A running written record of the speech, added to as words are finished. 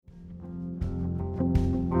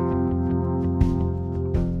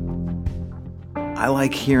I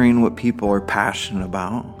like hearing what people are passionate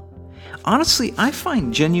about. Honestly, I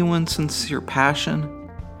find genuine, sincere passion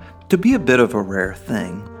to be a bit of a rare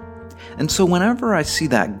thing. And so whenever I see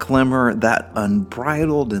that glimmer, that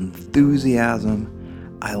unbridled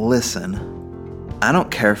enthusiasm, I listen. I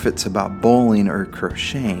don't care if it's about bowling or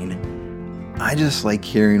crocheting. I just like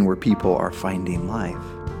hearing where people are finding life.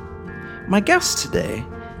 My guest today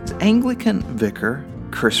is Anglican vicar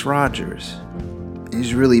Chris Rogers.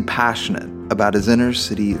 He's really passionate about his inner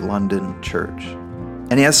city London church.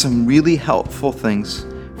 And he has some really helpful things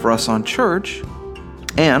for us on church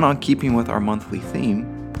and on keeping with our monthly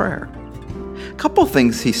theme, prayer. A couple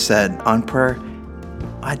things he said on prayer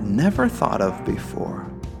I'd never thought of before.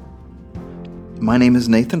 My name is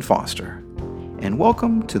Nathan Foster, and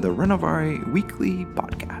welcome to the Renovari Weekly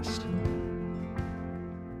Podcast.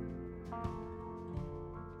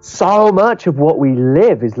 So much of what we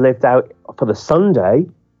live is lived out for the Sunday,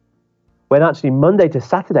 when actually Monday to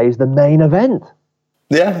Saturday is the main event.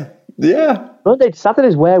 Yeah. Monday to Saturday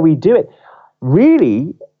is where we do it.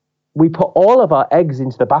 Really, we put all of our eggs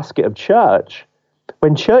into the basket of church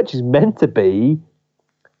when church is meant to be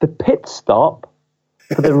the pit stop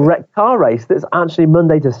for the car race that's actually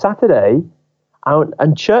Monday to Saturday.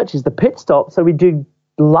 And church is the pit stop, so we do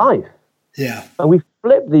life. Yeah. And we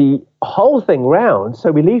flip the whole thing round, so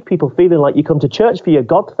we leave people feeling like you come to church for your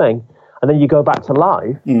God thing, and then you go back to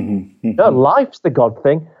life. No, life's the God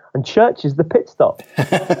thing, and church is the pit stop.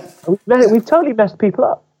 We've totally messed people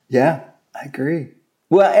up. Yeah, I agree.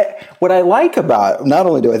 Well, what I like about it, not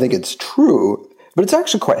only do I think it's true, but it's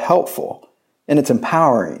actually quite helpful, and it's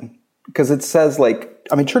empowering, because it says,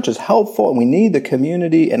 church is helpful, and we need the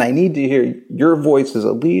community, and I need to hear your voice as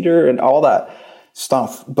a leader, and all that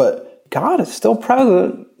stuff, but God is still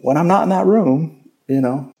present when I'm not in that room,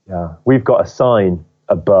 Yeah, we've got a sign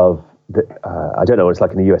above, I don't know what it's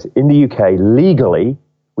like in the US. In the UK, legally,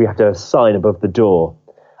 we have to have a sign above the door,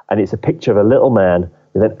 and it's a picture of a little man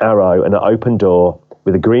with an arrow and an open door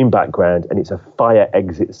with a green background, and it's a fire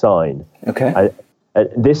exit sign. Okay.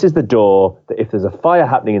 This is the door that if there's a fire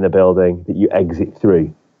happening in the building, that you exit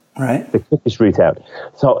through. Right. The quickest route out.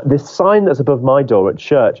 So this sign that's above my door at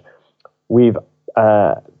church, we've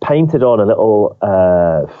painted on a little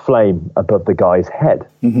flame above the guy's head.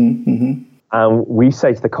 And we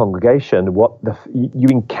say to the congregation, you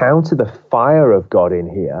encounter the fire of God in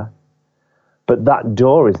here, but that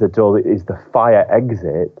door is the door that is the fire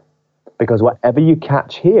exit, because whatever you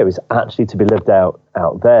catch here is actually to be lived out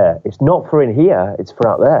there. It's not for in here, it's for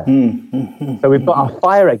out there. So we've got our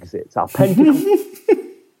fire exits, our pentacles.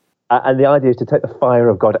 And the idea is to take the fire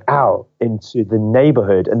of God out into the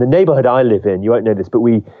neighborhood. And the neighborhood I live in, you won't know this, but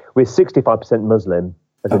we're 65% Muslim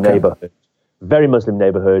as a neighborhood. Very Muslim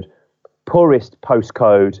neighborhood. Poorest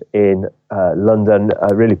postcode in London,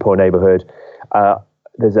 a really poor neighborhood.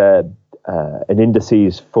 There's an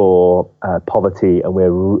indices for poverty, and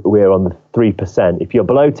we're on the 3%. If you're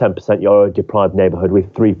below 10%, you're a deprived neighborhood. We're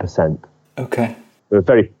 3%. Okay. We're a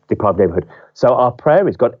very deprived neighborhood. So our prayer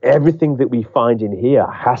is, God, everything that we find in here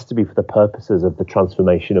has to be for the purposes of the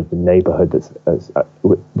transformation of the neighborhood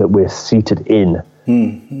that we're seated in.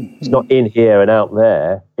 It's not in here and out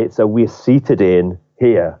there. It's we're seated in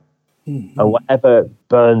here. And whatever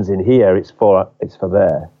burns in here, it's for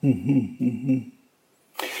there.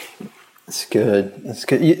 That's good. That's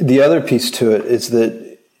good. The other piece to it is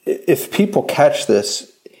that if people catch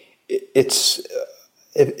this,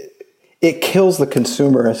 it kills the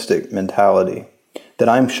consumeristic mentality that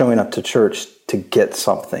I'm showing up to church to get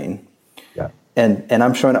something. Yeah. And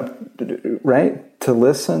I'm showing up, right, to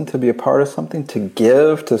listen, to be a part of something, to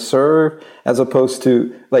give, to serve, as opposed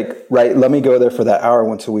to let me go there for that hour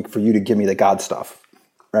once a week for you to give me the God stuff,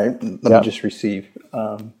 right? Let me just receive.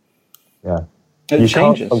 It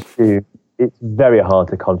changes. It's very hard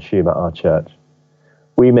to consume at our church.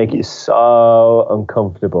 We make it so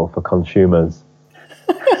uncomfortable for consumers.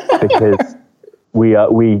 Because we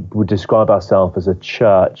would describe ourselves as a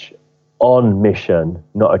church on mission,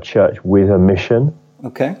 not a church with a mission.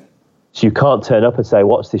 Okay. So you can't turn up and say,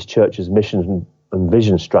 what's this church's mission and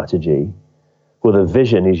vision strategy? Well, the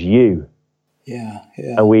vision is you. Yeah.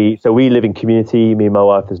 And we live in community. Me and my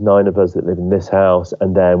wife, there's 9 of us that live in this house,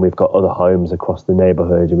 and then we've got other homes across the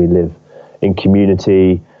neighborhood, and we live in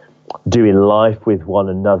community, doing life with one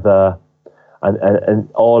another. And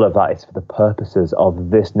all of that is for the purposes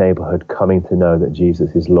of this neighborhood coming to know that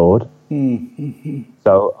Jesus is Lord.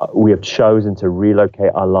 So we have chosen to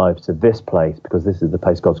relocate our lives to this place because this is the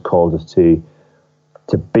place God's called us to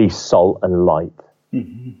be salt and light.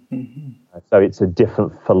 So it's a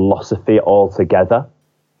different philosophy altogether.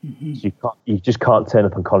 So you just can't turn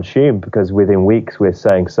up and consume, because within weeks we're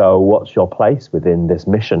saying, so what's your place within this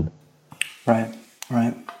mission? Right.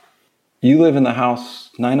 You live in the house,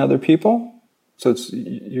 9 other people? So it's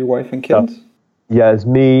your wife and kids? Yeah, it's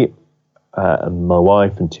me and my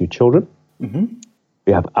wife and 2 children. Mm-hmm.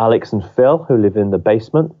 We have Alex and Phil, who live in the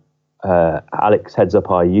basement. Alex heads up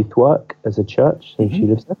our youth work as a church, and she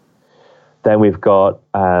lives there. Then we've got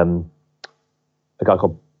a guy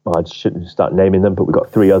called, I shouldn't start naming them, but we've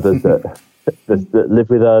got 3 others that live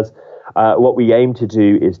with us. What we aim to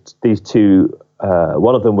do is these 2,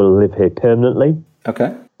 one of them will live here permanently.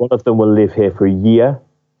 Okay. One of them will live here for a year,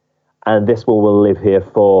 and this one will live here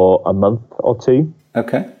for a month or 2.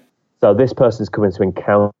 Okay. So this person's coming to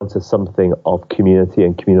encounter something of community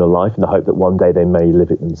and communal life in the hope that one day they may live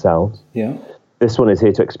it themselves. Yeah. This one is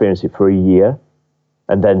here to experience it for a year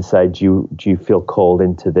and then say, do you feel called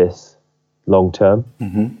into this long term?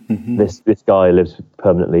 Mm-hmm, mm-hmm. This guy lives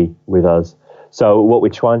permanently with us. So what we're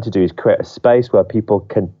trying to do is create a space where people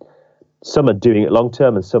can, some are doing it long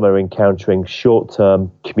term and some are encountering short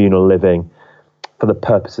term communal living for the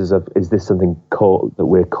purposes of, is this something that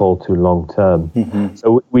we're called to long term? Mm-hmm.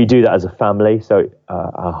 So we do that as a family. So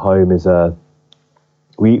our home is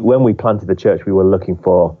when we planted the church, we were looking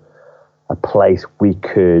for a place we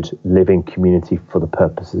could live in community for the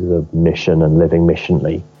purposes of mission and living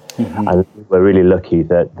missionally. Mm-hmm. And we're really lucky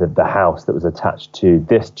that the house that was attached to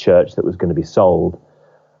this church that was going to be sold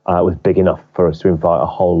was big enough for us to invite a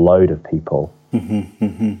whole load of people. Mm-hmm.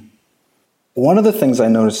 Mm-hmm. One of the things I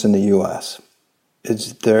noticed in the U.S.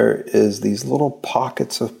 is there is these little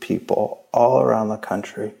pockets of people all around the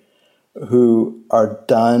country who are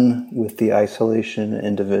done with the isolation and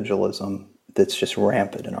individualism that's just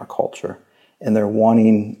rampant in our culture. And they're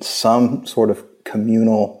wanting some sort of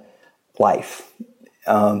communal life.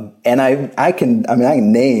 And I can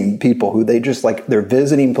name people who they just like, they're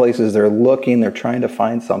visiting places, they're looking, they're trying to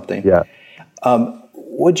find something. Yeah.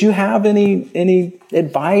 Would you have any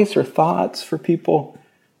advice or thoughts for people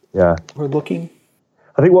who are looking?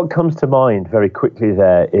 I think what comes to mind very quickly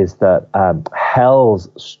there is that hell's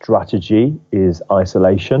strategy is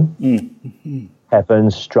isolation. Mm-hmm.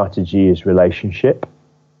 Heaven's strategy is relationship.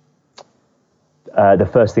 The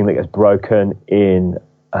first thing that gets broken in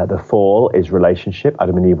the fall is relationship.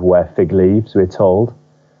 Adam and Eve wear fig leaves, we're told.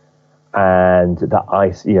 And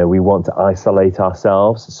we want to isolate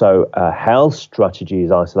ourselves. So hell's strategy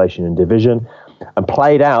is isolation and division. And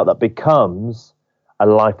played out, that becomes a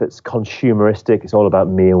life that's consumeristic. It's all about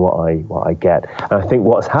me and what I get. And I think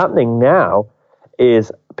what's happening now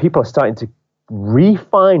is people are starting to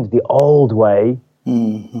re-find the old way.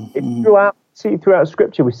 Mm-hmm. See it throughout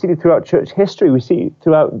Scripture. We see it throughout church history. We see it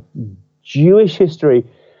throughout Jewish history,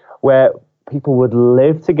 where people would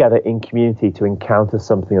live together in community to encounter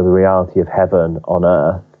something of the reality of heaven on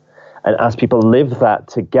earth. And as people live that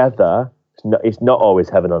together, it's not always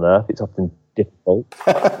heaven on earth. It's often difficult,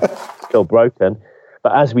 still broken.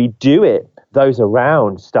 But as we do it, those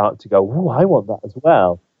around start to go, "Oh, I want that as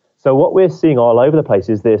well." So what we're seeing all over the place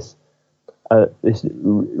is this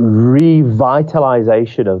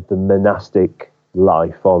revitalization of the monastic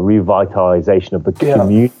life, or revitalization of the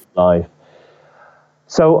community life.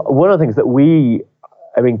 So one of the things that we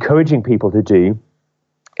are encouraging people to do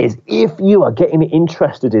is, if you are getting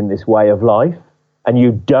interested in this way of life and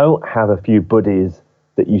you don't have a few buddies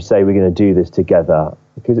that you say, we're going to do this together,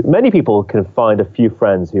 because many people can find a few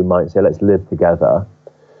friends who might say, let's live together.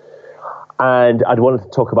 And I'd wanted to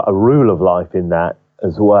talk about a rule of life in that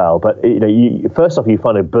as well. But first off, you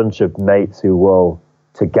find a bunch of mates who will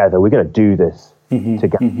together, we're going to do this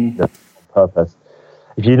together on purpose.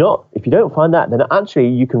 If you don't find that, then actually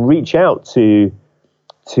you can reach out to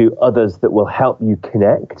others that will help you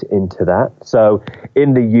connect into that. So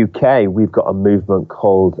in the UK, we've got a movement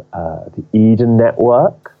called the Eden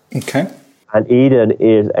Network. Okay. And Eden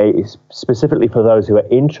is specifically for those who are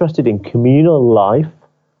interested in communal life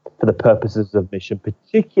for the purposes of mission,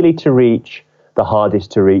 particularly to reach the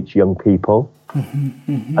hardest to reach young people.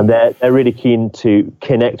 Mm-hmm, mm-hmm. And they're really keen to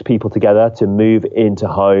connect people together, to move into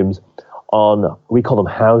homes on, we call them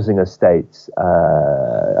housing estates.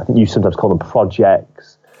 I think you sometimes call them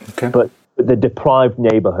projects. Okay. But the deprived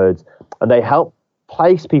neighborhoods. And they help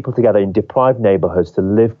place people together in deprived neighborhoods to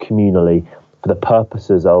live communally for the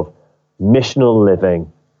purposes of missional living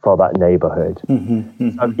for that neighborhood. Mm-hmm,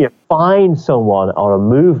 mm-hmm. So find someone or a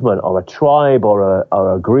movement or a tribe or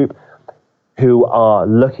a group who are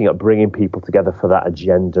looking at bringing people together for that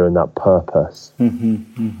agenda and that purpose. Mm-hmm,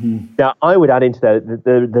 mm-hmm. Now, I would add into that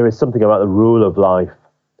there is something about the rule of life.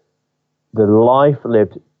 The life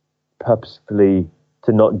lived purposefully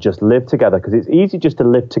to not just live together, because it's easy just to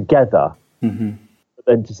live together. Mm-hmm.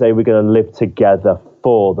 then to say we're going to live together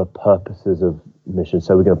for the purposes of mission.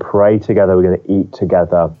 So we're going to pray together, we're going to eat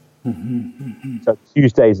together. So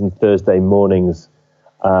Tuesdays and Thursday mornings,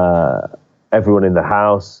 everyone in the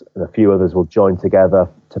house and a few others will join together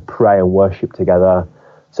to pray and worship together.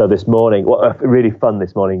 So this morning, really fun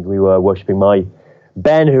this morning, we were worshiping.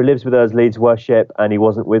 Ben, who lives with us, leads worship, and he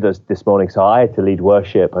wasn't with us this morning, so I had to lead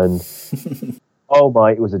worship. And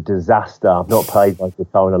it was a disaster. I've not played my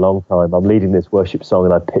guitar in a long time. I'm leading this worship song,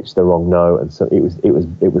 and I pitched the wrong note, and so it was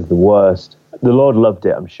the worst. The Lord loved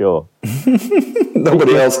it, I'm sure.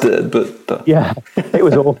 Nobody else did, but yeah, it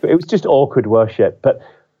was awful. It was just awkward worship. But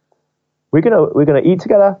we're gonna eat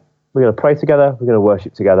together. We're gonna pray together. We're gonna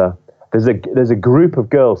worship together. There's a group of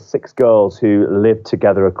girls, 6 girls, who live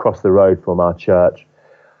together across the road from our church.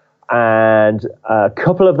 And a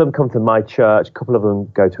couple of them come to my church, a couple of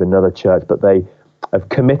them go to another church, but they have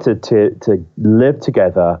committed to live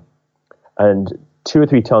together. And 2 or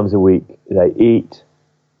 3 times a week, they eat,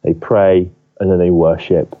 they pray, and then they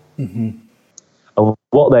worship. And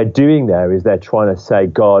what they're doing there is they're trying to say,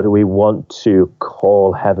 God, we want to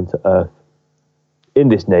call heaven to earth in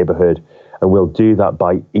this neighborhood. And we'll do that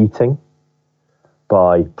by eating,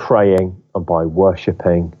 by praying, and by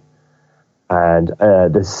worshiping. And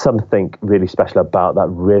there's something really special about that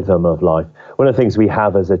rhythm of life. One of the things we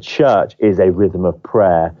have as a church is a rhythm of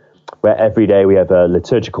prayer, where every day we have a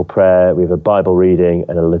liturgical prayer, we have a Bible reading,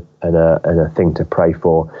 and a thing to pray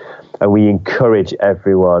for. And we encourage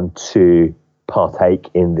everyone to partake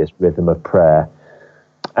in this rhythm of prayer.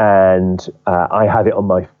 And I have it on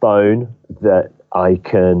my phone that I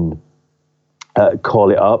can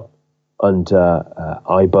call it up under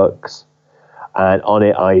iBooks, and on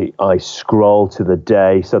it I scroll to the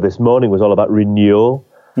day. So this morning was all about renewal,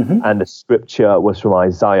 and the scripture was from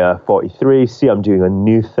Isaiah 43. See, I'm doing a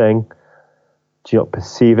new thing. Do you not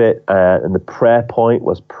perceive it? And the prayer point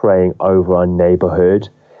was praying over our neighborhood,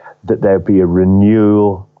 that there be a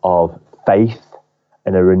renewal of faith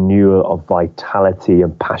and a renewal of vitality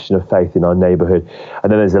and passion of faith in our neighborhood.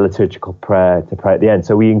 And then there's a liturgical prayer to pray at the end.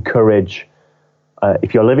 So we encourage,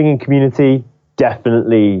 if you're living in community,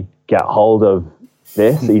 definitely get hold of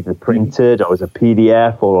this, either printed or as a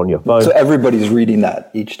PDF or on your phone. So everybody's reading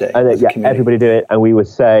that each day. And everybody do it. And we would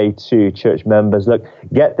say to church members, look,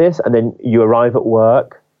 get this, and then you arrive at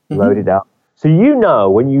work, load it up. So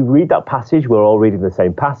when you read that passage, we're all reading the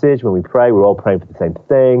same passage. When we pray, we're all praying for the same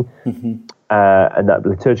thing. And that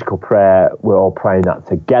liturgical prayer, we're all praying that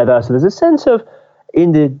together. So there's a sense of,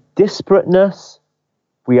 in the disparateness,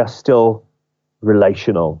 we are still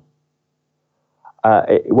relational.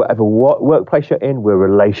 Whatever workplace you're in, we're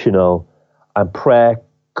relational. And prayer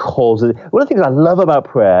calls us. One of the things I love about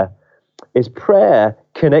prayer is prayer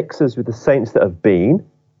connects us with the saints that have been.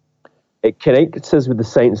 It connects us with the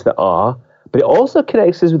saints that are. But it also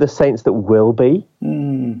connects us with the saints that will be.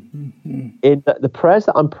 In that the prayers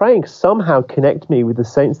that I'm praying somehow connect me with the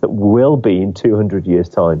saints that will be in 200 years'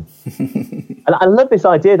 time. And I love this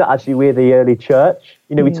idea that actually we're the early church.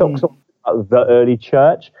 We talk about the early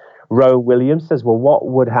church. Rowan Williams says, well, what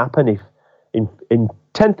would happen if in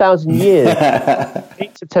 10,000 years,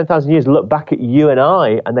 8 to 10,000 years, look back at you and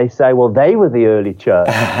I, and they say, well, they were the early church.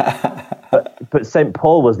 but St.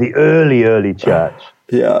 Paul was the early church.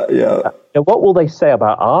 Yeah. And what will they say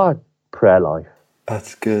about our prayer life?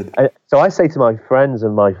 That's good. So I say to my friends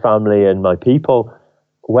and my family and my people,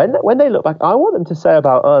 when they look back, I want them to say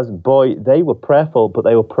about us, boy, they were prayerful, but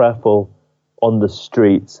they were prayerful on the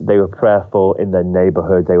streets. They were prayerful in their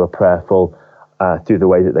neighborhood. They were prayerful through the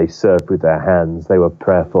way that they served with their hands. They were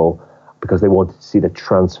prayerful because they wanted to see the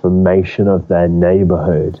transformation of their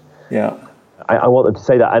neighborhood. Yeah. I want them to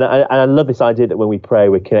say that. And I love this idea that when we pray,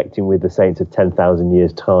 we're connecting with the saints of 10,000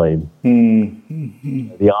 years' time.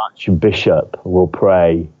 The Archbishop will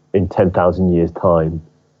pray in 10,000 years' time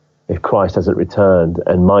if Christ hasn't returned,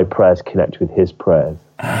 and my prayers connect with his prayers.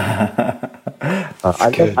 I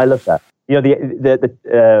love that.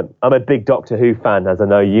 I'm a big Doctor Who fan, as I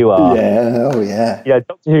know you are. Yeah,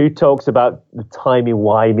 Doctor Who talks about the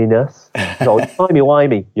timey-wiminess. So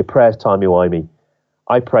timey-wimey, your prayers timey-wimey.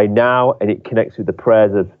 I pray now, and it connects with the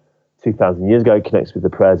prayers of 2,000 years ago. It connects with the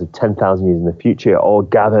prayers of 10,000 years in the future. It all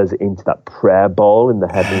gathers into that prayer bowl in the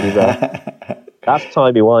heavenly realm. That's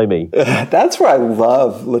timey-wimey. That's where I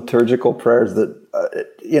love liturgical prayers that,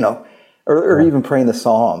 or even praying the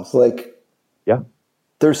Psalms.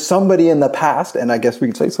 There's somebody in the past, and I guess we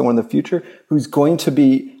could say someone in the future, who's going to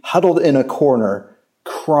be huddled in a corner,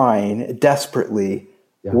 crying desperately,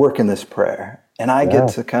 working this prayer. And I get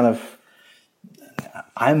to kind of,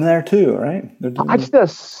 I'm there too, right? Actually,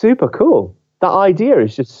 that's super cool. That idea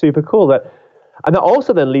is just super cool. That And that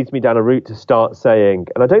also then leads me down a route to start saying,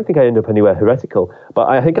 and I don't think I end up anywhere heretical, but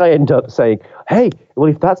I think I end up saying, hey, well,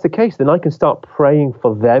 if that's the case, then I can start praying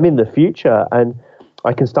for them in the future. And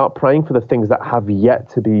I can start praying for the things that have yet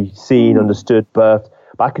to be seen, understood, birthed.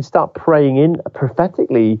 But I can start praying in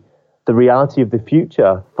prophetically the reality of the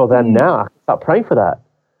future for them now. I can start praying for that.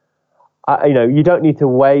 You don't need to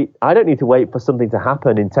wait. I don't need to wait for something to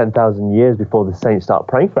happen in 10,000 years before the saints start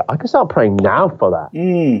praying for it. I can start praying now for that.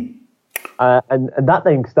 And that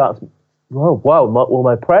then starts,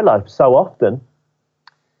 my prayer life so often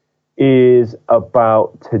is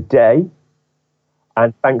about today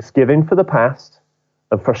and thanksgiving for the past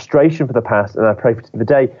and frustration for the past, and I pray for the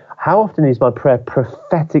day. How often is my prayer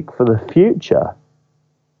prophetic for the future?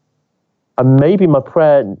 And maybe my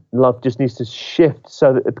prayer life just needs to shift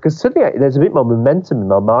because suddenly there's a bit more momentum in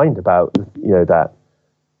my mind about, that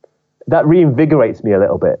reinvigorates me a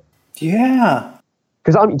little bit. Yeah.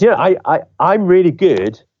 Because I'm really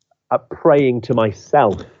good at praying to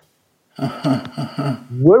myself.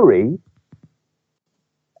 Worry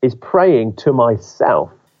is praying to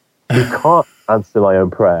myself. You can't answer my own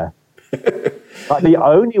prayer. Like the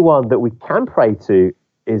only one that we can pray to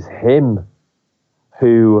is Him,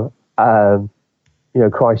 who,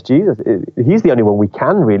 Christ Jesus. He's the only one we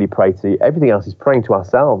can really pray to. Everything else is praying to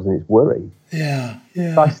ourselves, and it's worry. Yeah.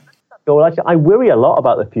 I worry a lot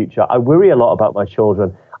about the future. I worry a lot about my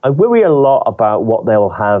children. I worry a lot about what they'll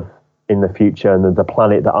have in the future and the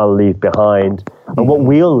planet that I'll leave behind and what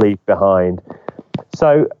we'll leave behind.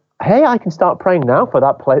 So, hey, I can start praying now for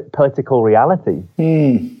that political reality.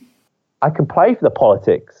 I can pray for the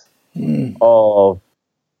politics of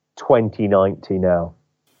 2090 now.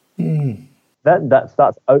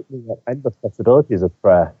 That's opening up endless possibilities of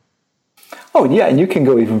prayer. Oh, yeah, and you can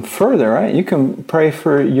go even further, right? You can pray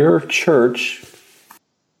for your church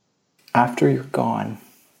after you're gone.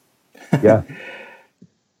 Yeah.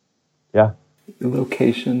 Yeah. The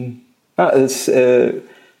location. It's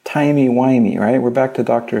timey-wimey, right? We're back to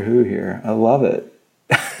Doctor Who here. I love it.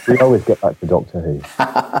 We always get back to Doctor Who.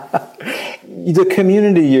 The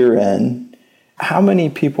community you're in, how many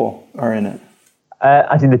people are in it?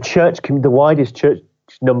 As in the church, the widest church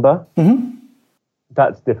number.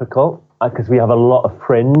 That's difficult because we have a lot of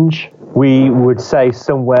fringe. We would say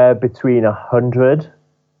somewhere between 100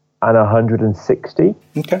 and 160.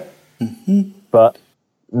 Okay. But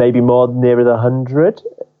maybe more nearer the 100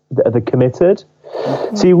 that are committed.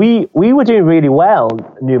 See, we were doing really well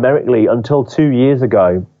numerically until 2 years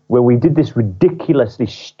ago when we did this ridiculously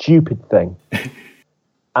stupid thing.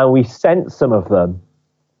 And we sent some of them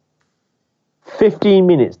 15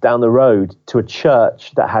 minutes down the road to a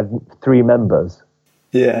church that had 3 members.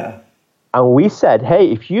 Yeah. And we said, hey,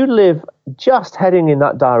 if you live just heading in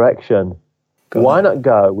that direction, why not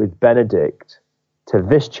go with Benedict to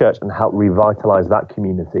this church and help revitalize that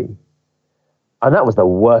community? And that was the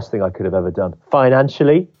worst thing I could have ever done.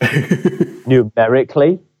 Financially,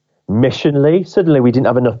 numerically, missionally. Suddenly we didn't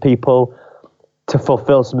have enough people to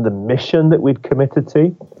fulfill some of the mission that we'd committed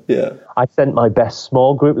to. Yeah. I sent my best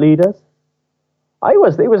small group leaders. It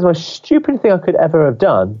was the most stupid thing I could ever have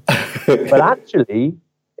done. But actually,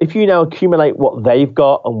 if you now accumulate what they've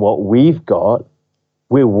got and what we've got,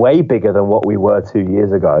 we're way bigger than what we were 2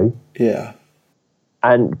 years ago. Yeah.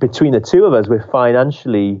 And between the two of us, we're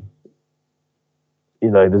financially,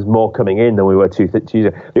 there's more coming in than we were 2 years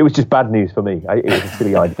ago. It was just bad news for me. It was a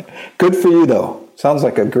silly idea. Good for you, though. Sounds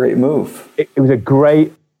like a great move. It was a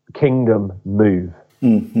great kingdom move.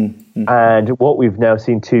 And what we've now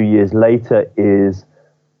seen 2 years later is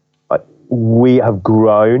we have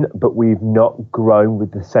grown, but we've not grown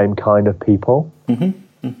with the same kind of people.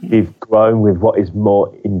 We've grown with what is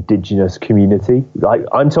more indigenous community. Like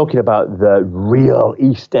I'm talking about the real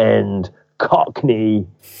East End Cockney,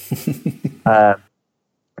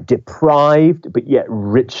 deprived, but yet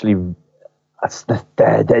richly.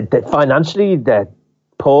 They're financially they're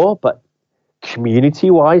poor, but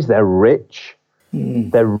community-wise they're rich.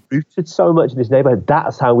 They're rooted so much in this neighborhood.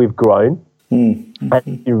 That's how we've grown. And it's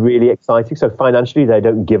been really exciting. So financially, they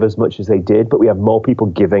don't give as much as they did, but we have more people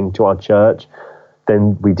giving to our church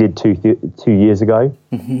than we did 2 years ago,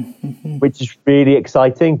 which is really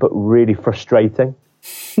exciting, but really frustrating.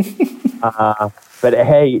 But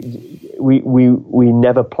hey, we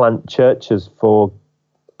never plant churches for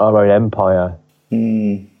our own empire.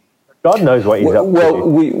 God knows what he's up to. Well,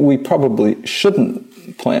 we probably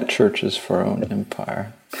shouldn't plant churches for our own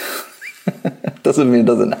empire. Doesn't mean it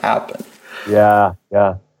doesn't happen. Yeah.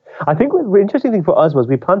 I think the interesting thing for us was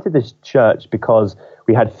we planted this church because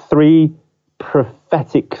we had 3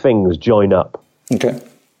 prophetic things join up. Okay.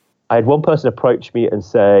 I had one person approach me and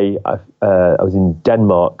say, I was in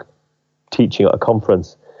Denmark teaching at a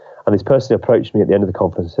conference, and this person approached me at the end of the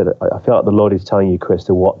conference and said, I feel like the Lord is telling you, Chris,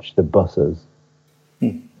 to watch the buses.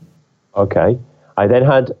 Okay. I then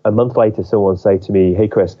had a month later someone say to me, hey,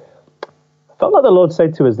 Chris, I felt like the Lord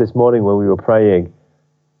said to us this morning when we were praying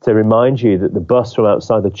to remind you that the bus from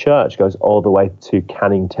outside the church goes all the way to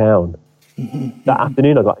Canning Town. That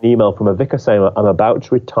afternoon, I got an email from a vicar saying, I'm about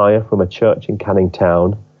to retire from a church in Canning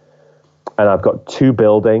Town, and I've got 2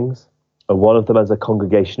 buildings, and one of them has a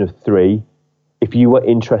congregation of 3. If you were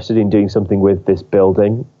interested in doing something with this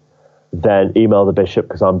building, then email the bishop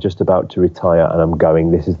because I'm just about to retire and I'm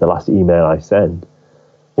going. This is the last email I send.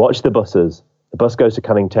 Watch the buses. The bus goes to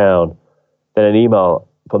Canning Town. Then an email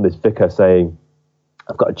from this vicar saying,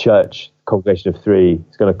 I've got a church, congregation of 3.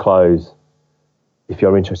 It's going to close. If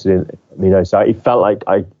you're interested in it, let me know. So it felt like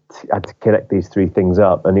I had to connect these 3 things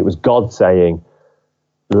up. And it was God saying,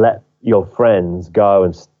 let your friends go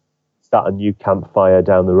and start a new campfire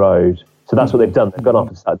down the road. So that's what they've done. They've gone off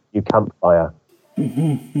and started a new campfire.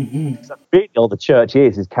 So really all the church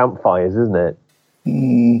is campfires, isn't it?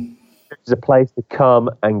 It's a place to come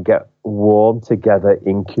and get warm together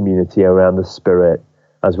in community around the Spirit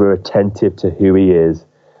as we're attentive to who He is.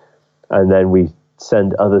 And then we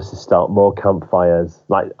send others to start more campfires.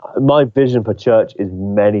 Like, my vision for church is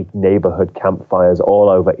many neighborhood campfires all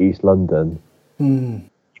over East London.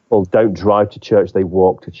 People don't drive to church, they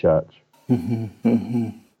walk to church.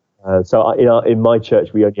 So in my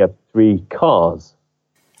church, we only have 3 cars.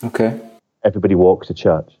 Okay. Everybody walks to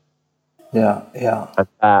church. Yeah.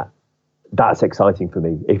 And that's exciting for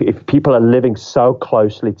me. If people are living so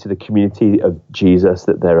closely to the community of Jesus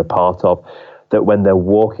that they're a part of, that when they're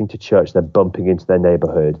walking to church, they're bumping into their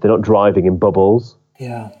neighborhood. They're not driving in bubbles.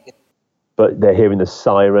 Yeah. But they're hearing the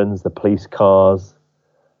sirens, the police cars.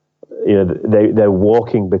 You know, they're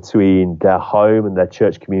walking between their home and their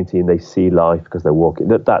church community, and they see life because they're walking.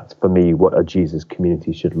 That's for me what a Jesus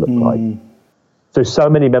community should look like. So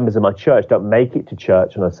many members of my church don't make it to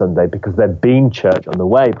church on a Sunday because they're being church on the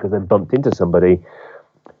way because they've bumped into somebody.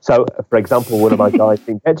 So, for example, one of my guys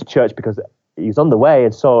didn't get to church because he was on the way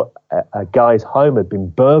and saw a guy's home had been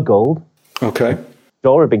burgled. Okay. The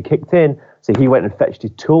door had been kicked in, so he went and fetched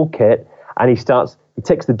his toolkit, and he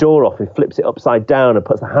takes the door off and flips it upside down and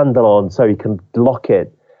puts the handle on so he can lock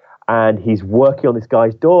it. And he's working on this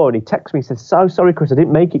guy's door, and he texts me and says, so sorry, Chris, I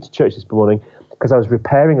didn't make it to church this morning because I was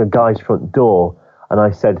repairing a guy's front door. And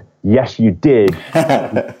I said, yes, you did. You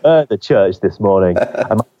were at the church this morning.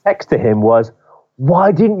 And my text to him was,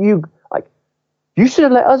 why didn't you, you should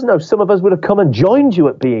have let us know. Some of us would have come and joined you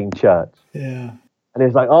at being church. Yeah. And he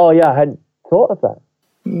was like, oh yeah, I hadn't thought of that.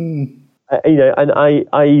 And I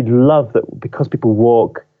love that because people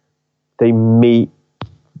walk, they meet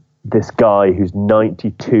this guy who's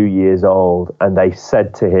 92 years old, and they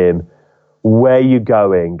said to him, where are you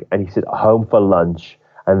going? And he said, home for lunch.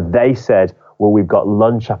 And they said, well, we've got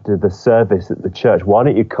lunch after the service at the church. Why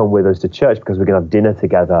don't you come with us to church because we're going to have dinner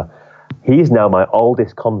together? He's now my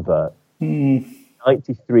oldest convert,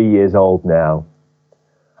 93 years old now,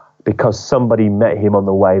 because somebody met him on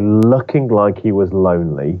the way looking like he was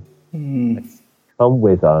lonely. Come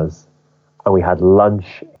with us, and we had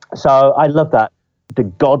lunch. So I love that. The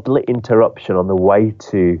godly interruption on the way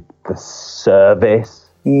to the service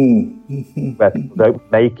where people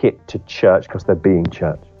don't make it to church because they're being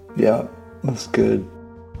church. Yeah, that's good.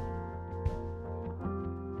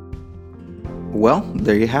 Well,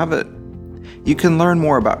 there you have it. You can learn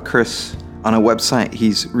more about Chris on a website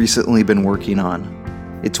he's recently been working on.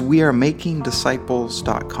 It's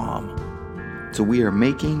wearemakingdisciples.com. It's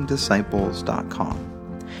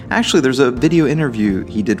wearemakingdisciples.com. Actually, there's a video interview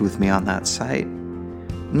he did with me on that site.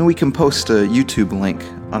 And we can post a YouTube link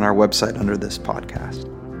on our website under this podcast.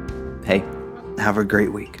 Hey, have a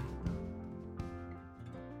great week.